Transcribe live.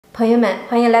朋友们，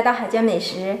欢迎来到海娟美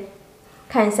食。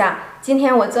看一下，今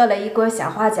天我做了一锅小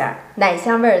花卷，奶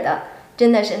香味儿的，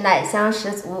真的是奶香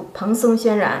十足，蓬松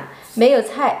暄软，没有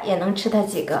菜也能吃它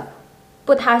几个，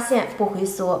不塌陷不回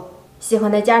缩。喜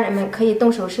欢的家人们可以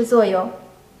动手试做哟。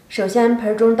首先，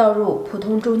盆中倒入普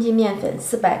通中筋面粉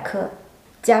400克，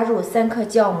加入3克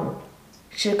酵母、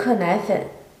10克奶粉、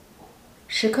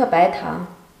10克白糖，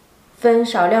分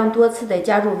少量多次的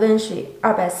加入温水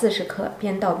240克，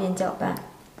边倒边搅拌。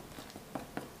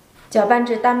搅拌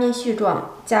至大面絮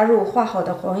状，加入化好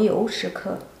的黄油10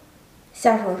克，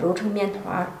下手揉成面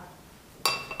团，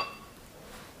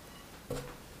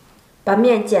把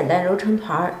面简单揉成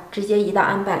团，直接移到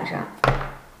案板上，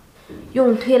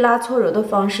用推拉搓揉的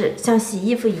方式，像洗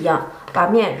衣服一样，把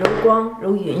面揉光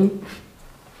揉匀，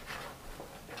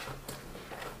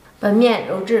把面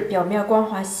揉至表面光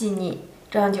滑细腻，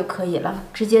这样就可以了，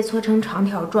直接搓成长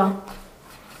条状。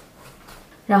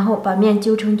然后把面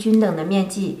揪成均等的面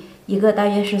剂，一个大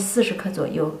约是40克左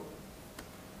右。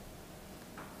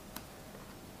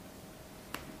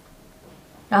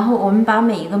然后我们把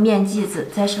每一个面剂子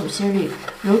在手心里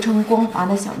揉成光滑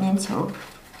的小面球。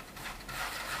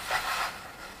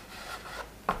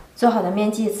做好的面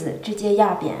剂子直接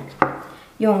压扁，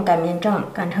用擀面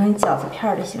杖擀成饺子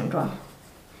片的形状。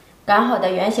擀好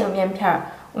的圆形面片，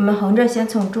我们横着先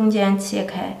从中间切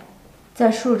开，再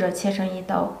竖着切成一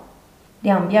刀。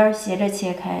两边斜着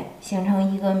切开，形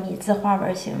成一个米字花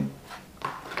纹形。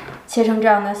切成这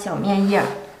样的小面叶，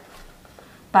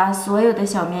把所有的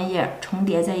小面叶重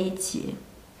叠在一起，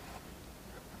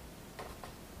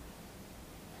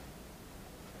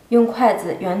用筷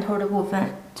子圆头的部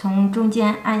分从中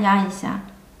间按压一下，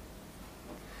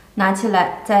拿起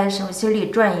来在手心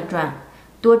里转一转，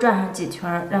多转上几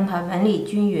圈，让它纹理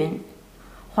均匀，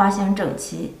花形整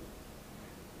齐。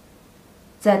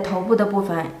在头部的部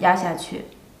分压下去，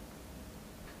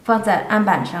放在案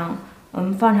板上，我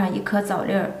们放上1颗枣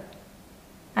粒儿，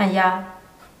按压，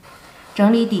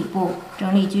整理底部，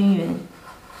整理均匀。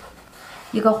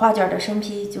一个花卷的生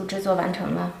坯就制作完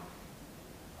成了。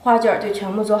花卷就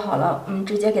全部做好了，我们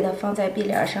直接给它放在壁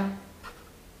帘上，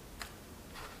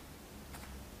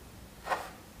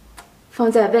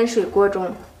放在温水锅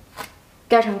中，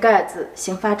盖上盖子，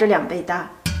醒发至2倍大。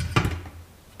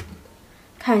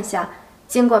看一下。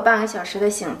经过半个小时的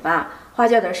醒发，花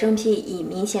卷的生坯已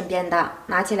明显变大，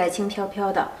拿起来轻飘飘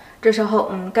的。这时候我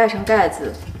们盖上盖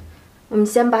子，我们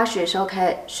先把水烧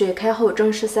开，水开后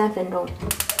蒸13分钟。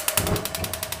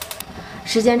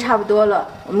时间差不多了，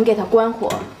我们给它关火，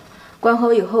关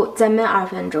火以后再焖2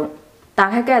分钟。打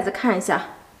开盖子看一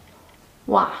下，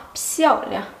哇，漂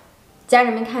亮！家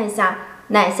人们看一下，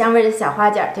奶香味的小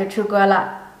花卷就出锅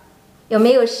了，有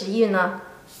没有食欲呢？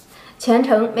全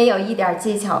程没有一点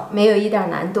技巧，没有一点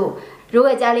难度。如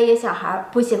果家里有小孩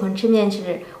不喜欢吃面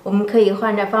食，我们可以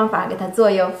换着方法给他做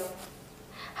哟。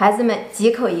孩子们几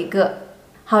口一个，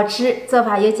好吃，做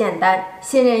法又简单，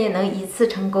信任也能一次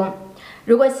成功。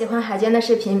如果喜欢海娟的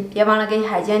视频，别忘了给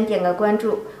海娟点个关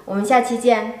注。我们下期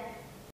见。